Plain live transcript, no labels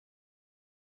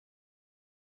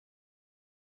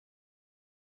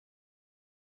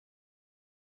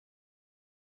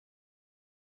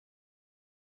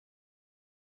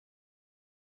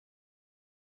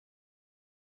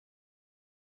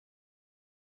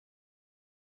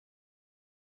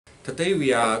Today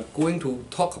we are going to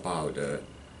talk about,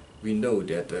 we know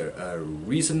that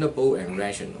reasonable and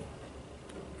rational.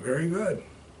 Very good.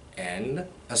 And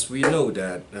as we know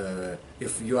that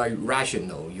if you are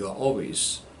rational, you are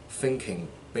always thinking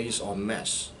based on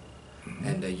math.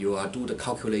 And you are do the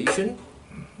calculation,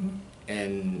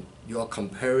 and you are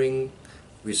comparing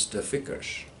with the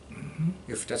figures.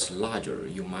 If that's larger,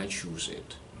 you might choose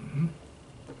it.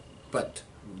 But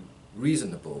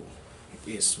reasonable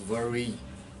is very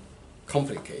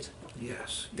complicated.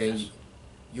 Yes. Then yes.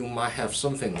 you might have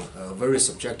something very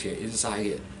subjective inside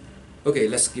it. Okay,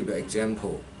 let's give an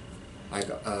example. Like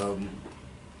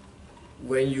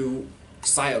when you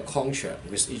sign a contract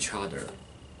with each other,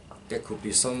 there could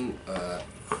be some,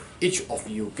 each of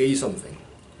you gave something.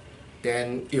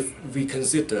 Then if we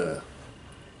consider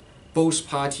both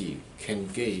parties can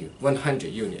give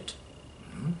 100 units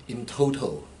in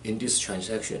total in this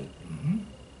transaction,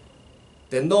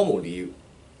 then normally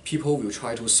people will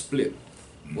try to split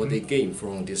what they gain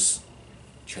from this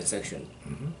transaction.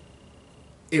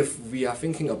 If we are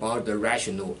thinking about the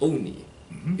rational only,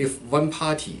 if one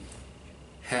party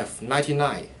have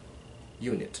 99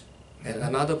 units and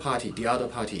another party, the other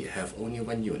party have only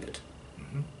 1 unit,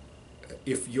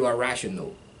 if you are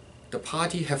rational, the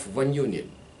party have 1 unit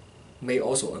may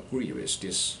also agree with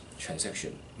this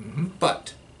transaction.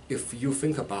 But if you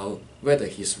think about whether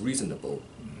he's reasonable,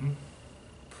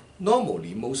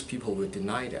 normally most people will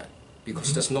deny that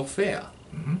because that's not fair.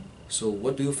 So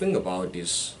what do you think about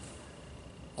this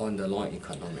on the law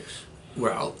economics?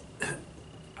 Well,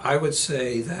 I would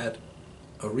say that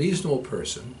a reasonable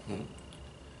person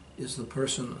is the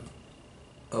person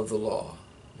of the law.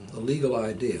 The legal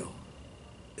ideal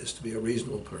is to be a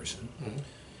reasonable person.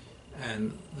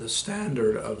 And the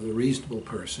standard of the reasonable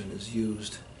person is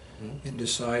used in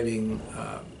deciding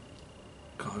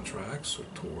contracts or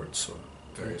torts or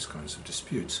various kinds of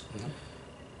disputes.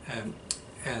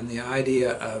 And the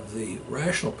idea of the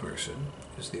rational person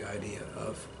is the idea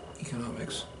of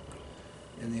economics.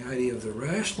 And the idea of the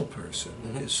rational person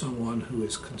is someone who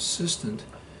is consistent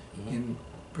in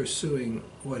pursuing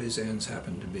what his ends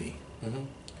happen to be.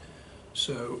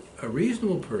 So a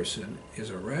reasonable person is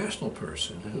a rational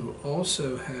person who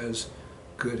also has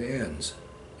good ends.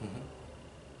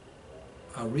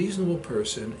 A reasonable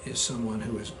person is someone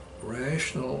who is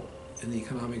rational in the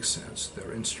economic sense.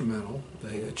 They're instrumental,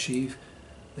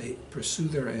 they pursue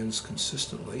their ends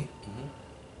consistently,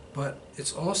 but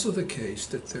it's also the case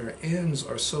that their ends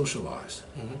are socialized.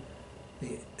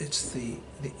 It's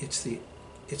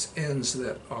ends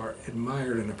that are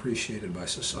admired and appreciated by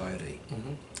society.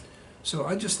 So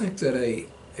I just think that a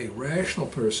rational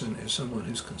person is someone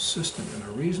who's consistent, and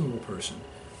a reasonable person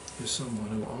is someone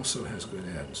who also has good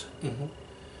ends.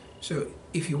 So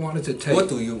if you wanted to take... What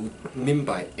do you mean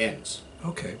by ends?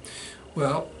 Okay,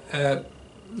 well,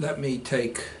 let me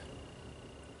take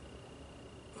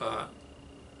a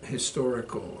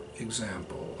historical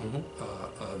example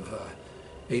of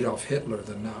Adolf Hitler,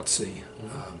 the Nazi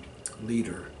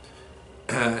leader.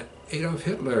 Adolf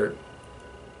Hitler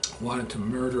wanted to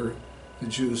murder the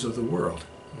Jews of the world.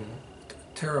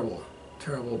 Terrible,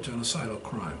 terrible genocidal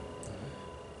crime.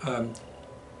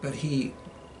 But he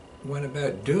went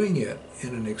about doing it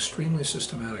in an extremely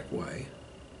systematic way.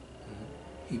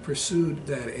 He pursued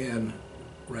that end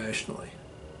rationally.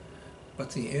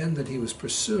 But the end that he was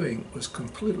pursuing was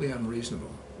completely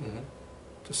unreasonable.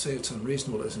 To say it's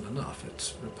unreasonable isn't enough,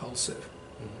 it's repulsive.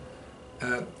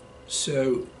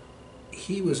 So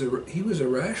he was a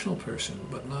rational person,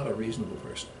 but not a reasonable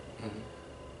person.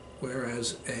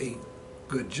 Whereas a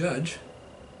good judge,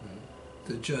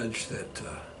 the judge that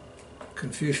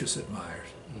Confucius admired,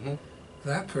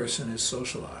 that person is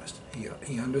socialized.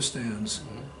 He understands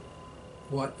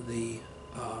what the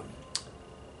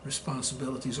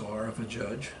responsibilities are of a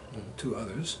judge to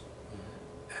others,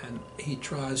 and he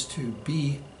tries to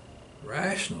be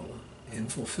rational in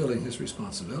fulfilling his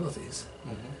responsibilities.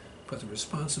 But the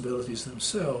responsibilities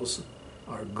themselves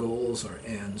are goals or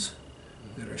ends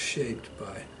that are shaped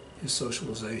by his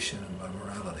socialization and by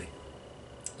morality.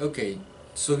 Okay,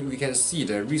 so we can see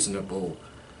that reasonable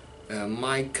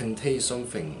might contain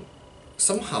something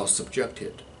somehow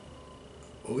subjective.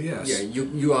 Oh yes. Yeah,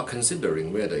 you are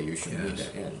considering whether you should meet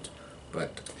the end,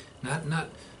 but not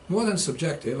more than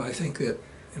subjective. I think that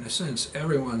in a sense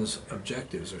everyone's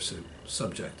objectives are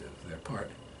subjective. They're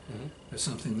part. There's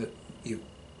something that you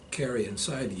carry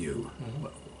inside you.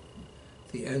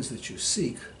 The ends that you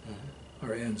seek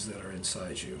are ends that are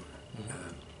inside you.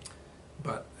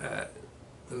 But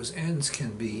those ends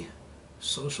can be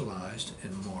socialized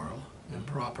and moral and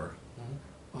proper,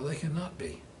 or they cannot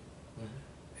be.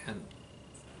 And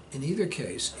in either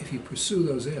case, if you pursue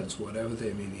those ends, whatever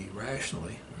they may be,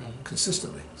 rationally,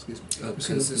 consistently, excuse me, if you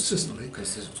pursue them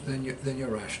consistently, then you're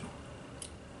rational.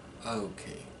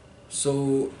 Okay.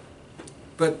 So,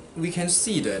 but we can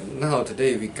see that now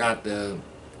today we got the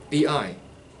AI.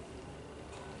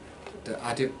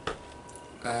 The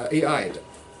AI,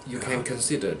 you can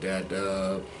consider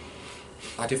that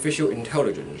artificial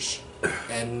intelligence,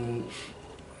 and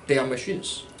they are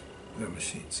machines. They're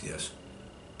machines, yes.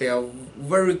 They are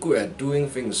very good at doing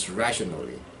things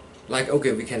rationally. Like,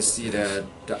 okay, we can see that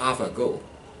the AlphaGo.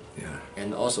 Yeah.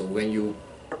 And also when you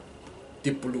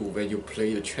Deep Blue, when you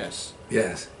play the chess.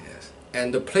 Yes, yes.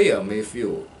 And the player may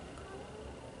feel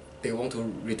they want to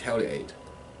retaliate.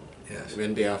 Yes.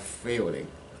 When they are failing.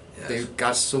 Yes. They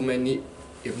got so many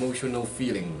emotional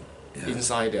feeling Yes.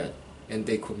 inside that, and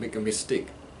they could make a mistake.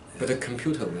 But the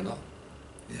computer will not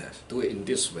Yes. do it in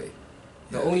this way.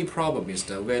 The Yes. only problem is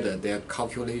that whether their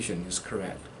calculation is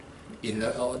correct.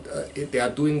 They are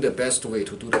doing the best way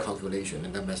to do the calculation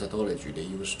and the methodology they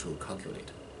use to calculate.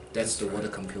 That's what the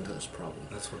computer's problem.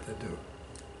 That's what they do.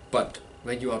 But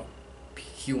when you are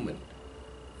human,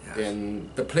 Yes. then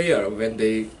the player, when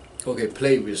they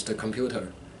play with the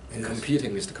computer and Yes.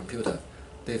 competing with the computer,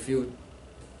 they feel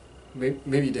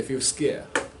maybe they feel scared.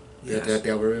 Yes. That they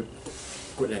are very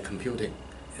good at computing,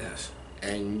 Yes.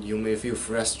 and you may feel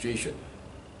frustration.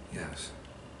 Yes.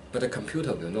 But the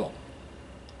computer will not.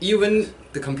 Even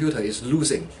the computer is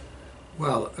losing.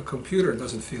 Well, a computer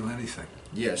doesn't feel anything.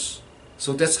 Yes.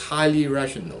 So that's highly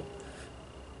rational.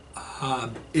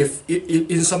 Um, If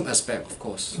in some aspect, of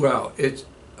course. well,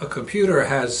 a computer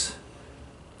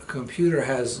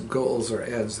has goals or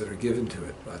ends that are given to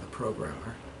it by the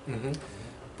programmer, Mm-hmm.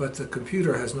 but the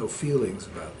computer has no feelings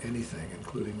about anything,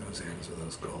 including those ends or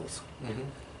those goals. Mm-hmm.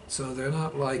 So they're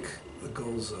not like the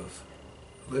goals of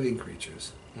living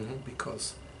creatures, Mm-hmm.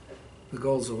 because the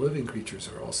goals of living creatures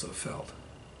are also felt.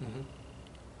 Mm-hmm.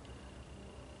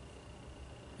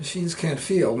 Machines can't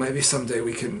feel. Maybe someday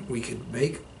we could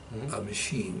make Mm-hmm. a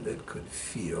machine that could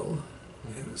feel,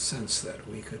 in the sense that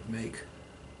we could make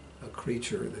a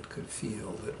creature that could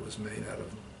feel, that was made out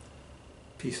of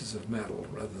pieces of metal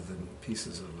rather than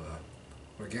pieces of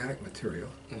organic material.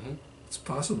 Mm-hmm. It's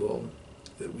possible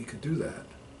that we could do that.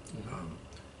 Mm-hmm.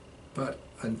 But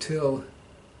until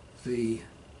the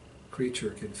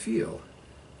creature can feel,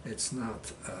 it's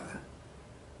not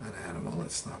an animal,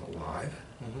 it's not alive.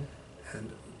 Mm-hmm.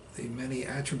 And the many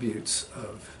attributes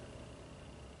of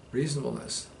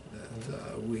reasonableness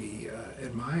that we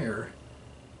admire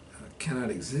cannot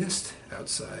exist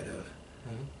outside of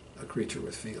Mm-hmm. a creature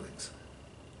with feelings.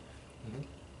 Mm-hmm.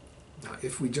 Now,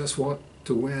 if we just want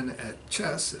to win at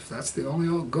chess, if that's the only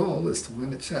goal is to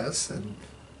win at chess, and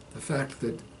the fact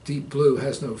that Deep Blue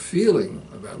has no feeling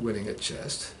about winning at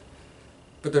chess,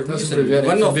 But the doesn't reason, prevent it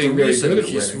one from of the being very good reasons at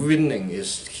he's winning. winning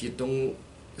is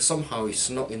somehow he's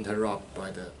not interrupted by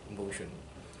the emotion.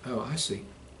 oh, I see.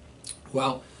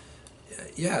 Well,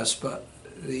 yes, but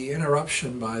the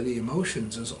interruption by the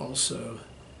emotions is also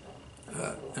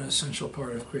an essential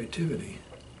part of creativity.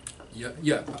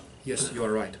 Yeah, yes, you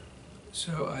are right.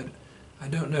 So I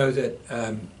don't know that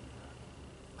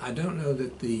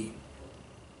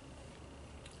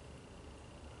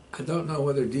I don't know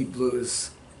whether Deep Blue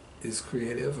is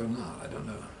creative or not. I don't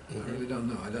know. Mhm. I really don't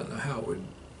know. I don't know how it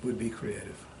would be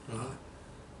creative. Mhm.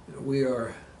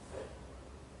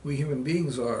 We human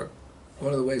beings are,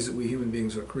 one of the ways that we human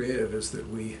beings are creative is that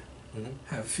we Mm-hmm.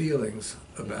 have feelings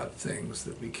about things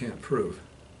that we can't prove,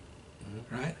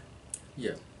 Mm-hmm. right?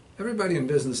 Yeah. Everybody in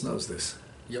business knows this.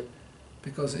 Yep.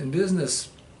 Because in business,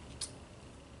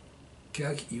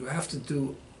 you have to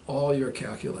do all your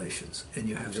calculations, and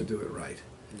you have to Yep. do it right.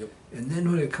 Yep. And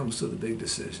then when it comes to the big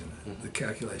decision, Mhm. the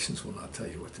calculations will not tell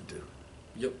you what to do.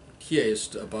 Yep. Here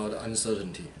is about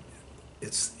uncertainty.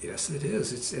 Yes, it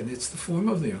is. It's the form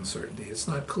of the uncertainty. It's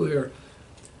not clear.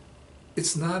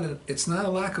 It's not a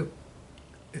lack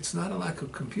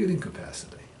of computing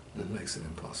capacity that Mhm. makes it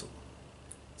impossible.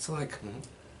 It's like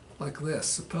Mm-hmm. this.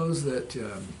 Suppose that,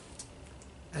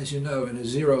 as you know, in a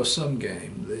zero-sum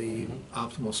game, the Mhm.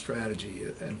 optimal strategy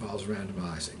involves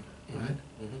randomizing, right?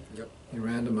 Mm-hmm. Yep. You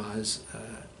randomize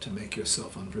to make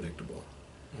yourself unpredictable.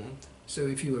 Mm-hmm. So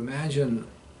if you imagine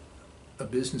a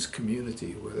business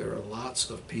community where there are lots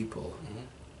of people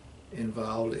Mm-hmm.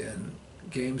 involved in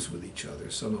games with each other,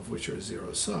 some of which are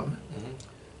zero-sum, Mm-hmm.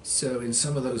 so in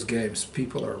some of those games,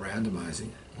 people are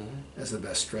randomizing Mm-hmm. as the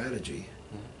best strategy.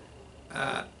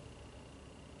 Mm-hmm.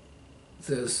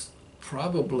 There's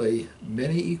probably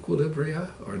many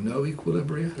equilibria or no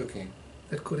equilibria Okay.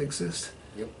 that could exist.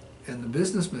 Yep. And the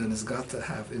businessman has got to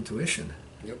have intuition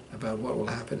Yep. about what will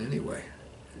happen anyway.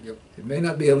 Yep. It may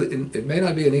not be it may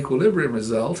not be an equilibrium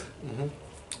result.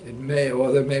 It may,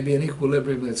 or there may be an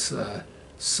equilibrium that's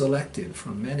selected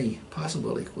from many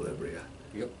possible equilibria.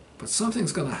 Yep. But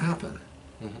something's going to happen,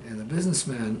 and the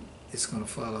businessman is going to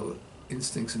follow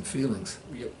instincts and feelings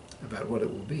Yep. about what it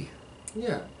will be.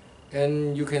 Yeah,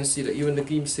 and you can see that even the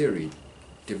game theory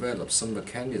develops some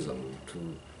mechanism to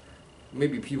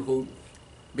maybe people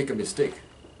make a mistake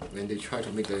when they try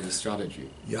to make a strategy.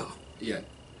 Yeah. Yeah.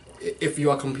 If you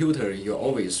are a computer, you're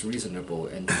always reasonable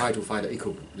and try to find the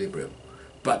equilibrium.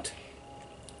 But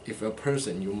if you're a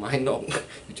person, you might not.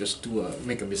 You just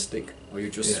make a mistake, or you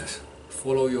just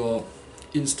follow your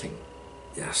instinct.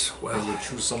 Yes. And Well, you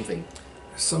choose something.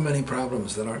 there's so many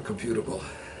problems that aren't computable.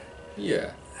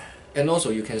 Yeah, and also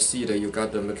you can see that you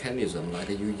got the mechanism, like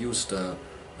you use the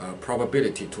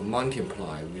probability to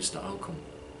multiply with the outcome,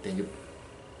 then you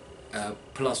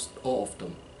plus all of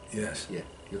them. Yes. Yeah,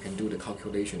 you can do the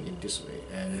calculation in this way,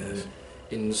 and Yes.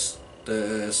 in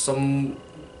some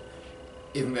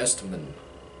investment,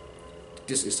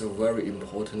 this is a very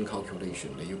important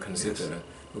calculation that you consider. Yes.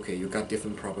 Okay, you got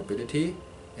different probability,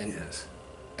 and Yes.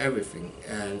 everything,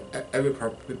 and every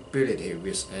probability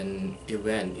with an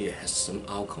event, it has some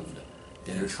outcome.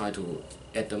 Then you Yes. try to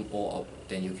add them all up,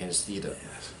 then you can see the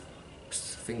Yes.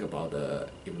 think about the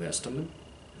investment.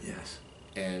 Yes.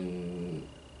 And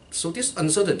so this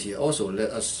uncertainty also let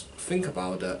us think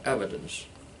about the evidence,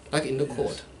 like in the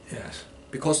court, Yes.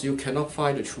 because you cannot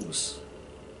find the truth,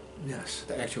 Yes.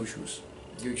 the actual truth.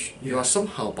 You are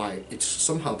it's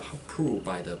somehow proved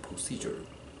by the procedure.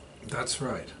 That's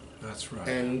right. That's right.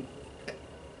 And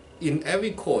in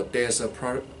every court, there's a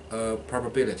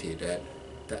probability that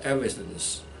the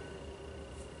evidence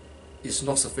is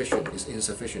not sufficient, is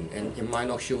insufficient, and it might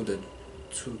not show the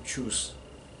truth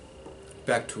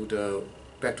back to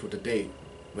the day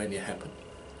when it happened.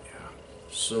 Yeah.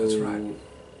 So, That's right.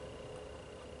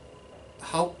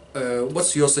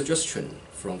 what's your suggestion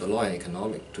from the law and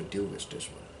economic to deal with this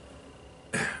one?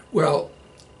 Well,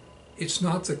 it's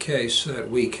not the case that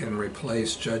we can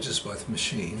replace judges with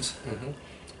machines.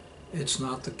 It's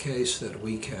not the case that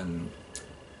we can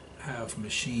have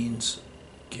machines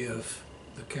give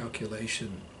the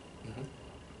calculation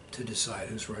to decide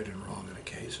who's right and wrong in a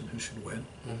case and who should win.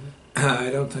 I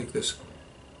don't think this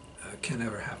can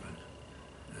ever happen.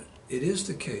 It is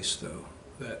the case, though,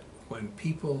 that when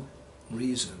people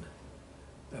reason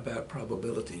about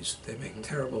probabilities, they make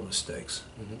terrible mistakes.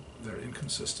 They're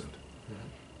inconsistent.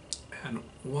 And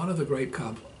one of the great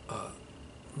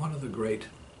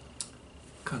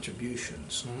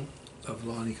contributions of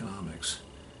law and economics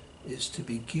is to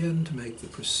begin to make the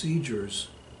procedures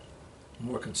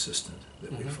more consistent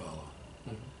that we follow.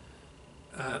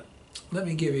 Let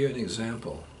me give you an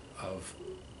example of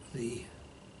the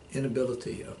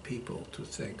inability of people to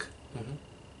think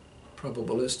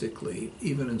probabilistically,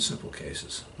 even in simple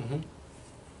cases.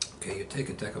 Okay, you take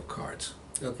a deck of cards.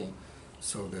 Okay.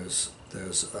 So there's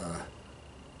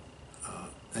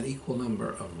an equal number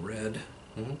of red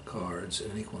cards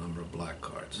and an equal number of black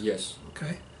cards. Yes.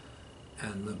 Okay?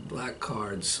 And the black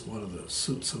cards, one of the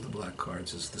suits of the black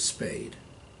cards is the spade.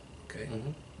 Okay?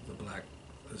 The black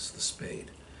is the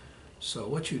spade. So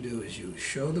what you do is you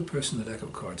show the person the deck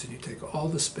of cards and you take all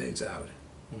the spades out.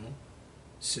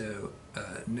 So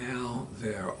now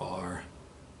there are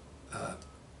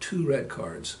 2 red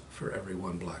cards for every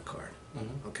 1 black card.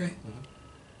 Okay?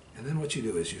 And then what you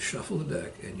do is you shuffle the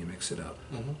deck and you mix it up.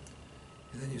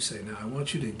 And then you say, now I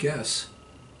want you to guess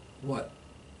what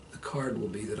the card will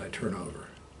be that I turn over.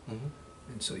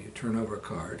 And so you turn over a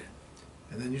card,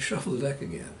 and then you shuffle the deck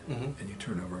again, and you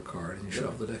turn over a card, and you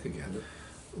shuffle the deck again.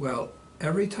 Well,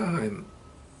 every time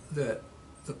that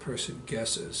the person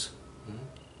guesses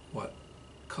what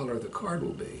color the card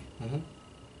will be,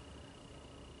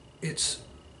 it's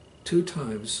 2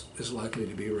 times as likely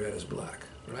to be red as black,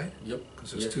 right? Yep.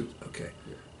 Because there's 2, okay.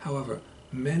 Yep. However,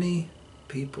 many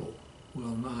people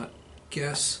will not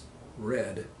guess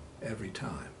red every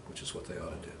time, which is what they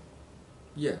ought to do.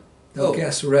 Yeah. They'll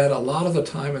guess red a lot of the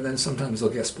time, and then sometimes they'll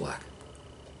guess black.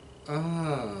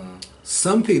 Ah.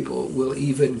 Some people will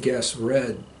even guess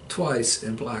red twice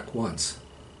and black once.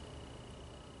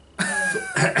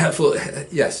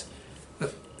 Yes.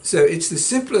 So it's the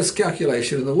simplest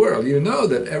calculation in the world. You know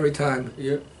that every time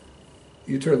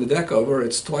you turn the deck over,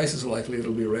 it's twice as likely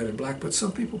it'll be red and black, but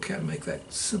some people can't make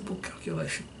that simple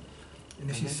calculation. And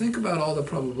if you think about all the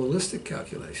probabilistic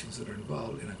calculations that are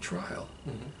involved in a trial,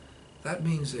 that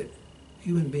means that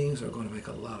human beings are going to make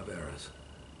a lot of errors.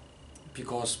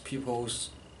 Because people's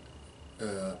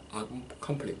are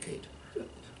complicated.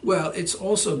 Well, it's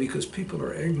also because people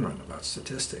are ignorant about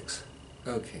statistics.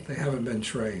 Okay. They haven't been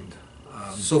trained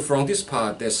So from this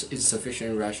part, that's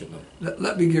insufficient rational.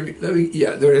 Let me give you,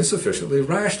 yeah, they're insufficiently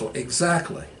rational,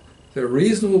 exactly. They're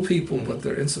reasonable people, but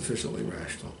they're insufficiently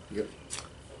rational. Yep.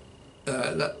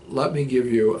 Let me give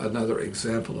you another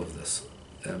example of this.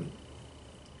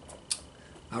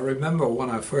 I remember when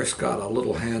I first got a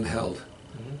little handheld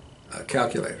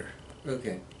calculator.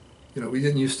 Okay. You know, we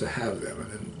didn't used to have them,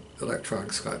 and then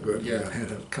electronics got good. Yeah. We got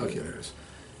handheld calculators.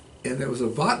 And there was a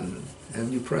button,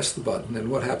 and you press the button, and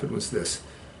what happened was this.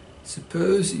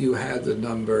 Suppose you had the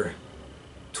number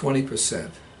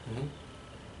 20%.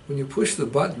 When you push the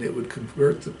button, it would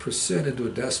convert the percent into a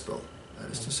decimal. That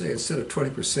is to say, instead of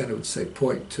 20%, it would say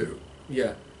 0.2.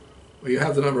 Yeah. Well, you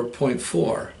have the number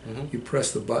 0.4. You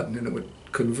press the button, and it would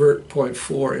convert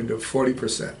 0.4 into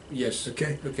 40%. Yes.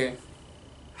 Okay? Okay.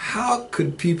 How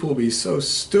could people be so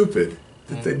stupid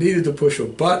that they needed to push a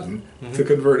button to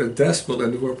convert a decimal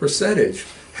into a percentage?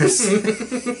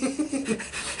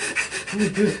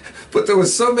 But there were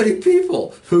so many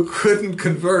people who couldn't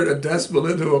convert a decimal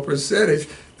into a percentage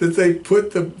that they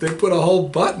put a whole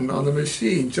button on the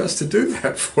machine just to do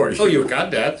that for you. Oh, you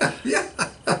got that? Yeah.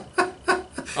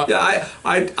 Yeah,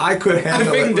 I could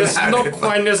handle it. I think that's not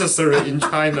quite necessary in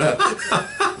China.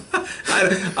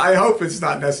 I hope it's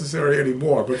not necessary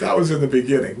anymore, but that was in the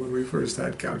beginning when we first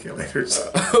had calculators.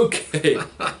 Okay.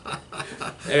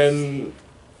 And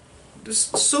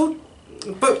so,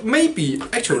 but maybe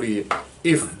actually,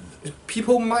 if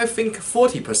people might think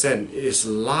 40% is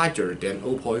larger than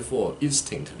 0.4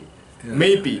 instantly,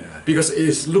 maybe because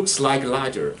it looks like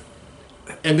larger,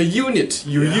 and the unit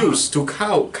you use to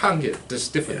count it is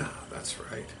different. Yeah, that's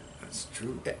right. That's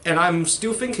true. And I'm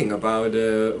still thinking about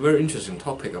a very interesting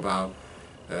topic about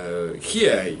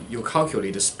here you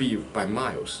calculate the speed by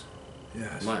miles.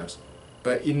 Yes. Miles,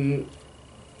 but in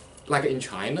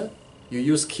China you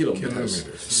use kilometers.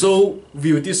 Kilometers. So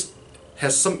will this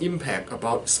has some impact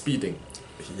about speeding?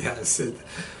 Yes.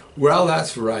 Well,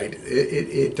 that's right.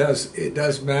 It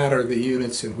does matter the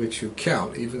units in which you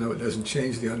count, even though it doesn't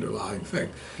change the underlying thing.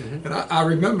 And I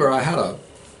remember I had a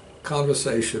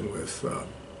conversation with an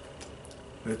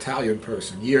Italian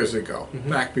person years ago,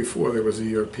 back before there was a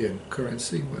European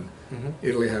currency, when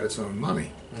Italy had its own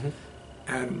money.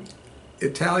 And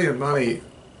Italian money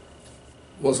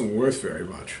wasn't worth very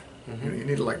much. You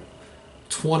needed like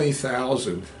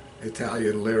 20,000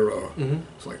 Italian lira.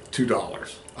 It's like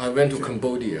 $2. I went to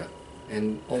Cambodia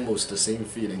and almost the same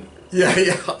feeling. Yeah,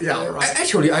 right.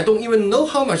 Actually, I don't even know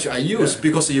how much I use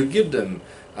because you give them.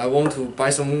 I want to buy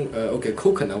some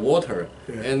coconut water,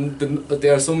 and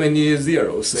there are so many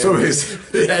zeros. So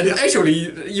and actually,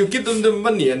 you give them the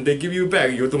money and they give you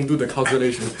back. You don't do the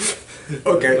calculation.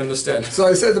 Okay. Understand? So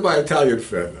I said to my Italian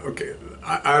friend, okay,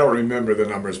 I don't remember the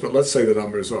numbers, but let's say the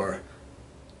numbers are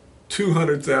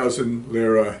 200,000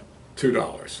 lira,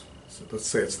 $2. So let's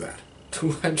say it's that.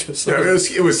 200. Yeah,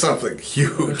 it was something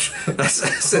huge. I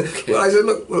said,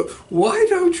 look, why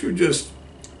don't you just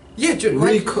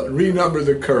renumber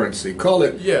the currency? Call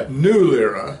it new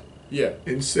lira. Yeah.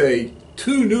 And say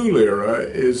 2 new lira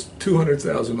is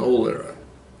 200,000 old lira.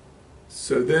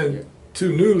 So then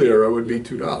 2 new lira would be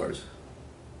 $2.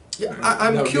 Yeah,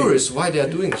 I'm curious why they are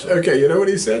doing so. Okay, you know what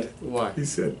he said? Why? He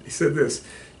said this.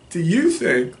 Do you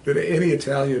think that any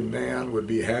Italian man would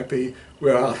be happy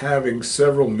without having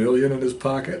several million in his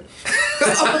pocket?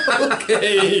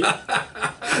 Okay.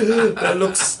 That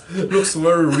looks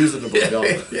very reasonable.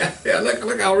 Yeah.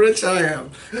 Look how rich I am.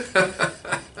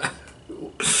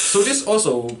 So this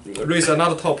also raises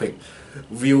another topic.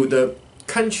 Will the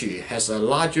country has a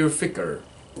larger figure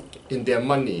in their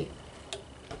money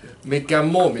make a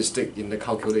more mistake in the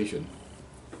calculation?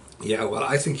 Yeah, well,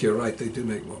 I think you're right. They do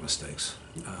make more mistakes.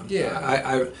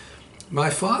 My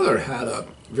father had a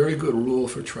very good rule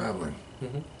for traveling.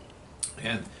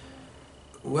 And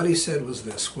what he said was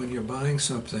this: when you're buying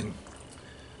something,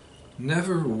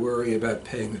 never worry about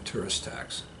paying the tourist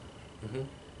tax.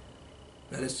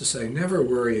 That is to say, never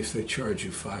worry if they charge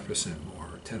you 5% more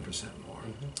or 10% more.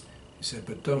 He said,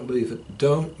 but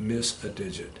don't miss a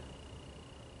digit.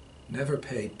 Never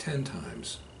pay 10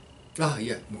 times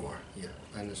more. Yeah,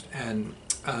 I understand. And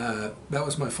that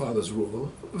was my father's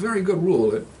rule. A very good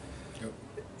rule.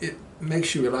 It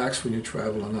makes you relax when you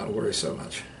travel and not worry so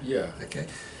much. Yeah. Okay.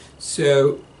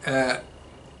 So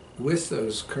with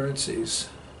those currencies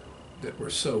that were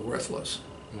so worthless,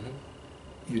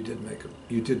 you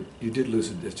did lose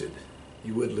a digit.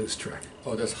 You would lose track.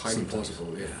 Oh, that's highly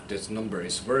possible. If this number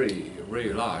is very,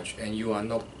 very large and you are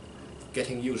not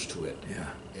getting used to it,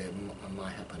 it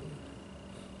might happen.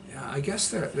 Yeah, I guess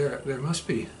there must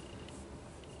be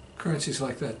currencies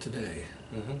like that today.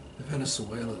 The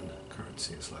Venezuelan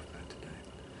currency is like that today.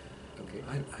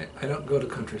 Okay. I don't go to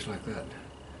countries like that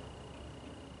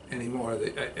anymore.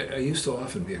 I used to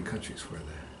often be in countries where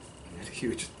they had a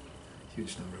huge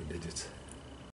number of digits.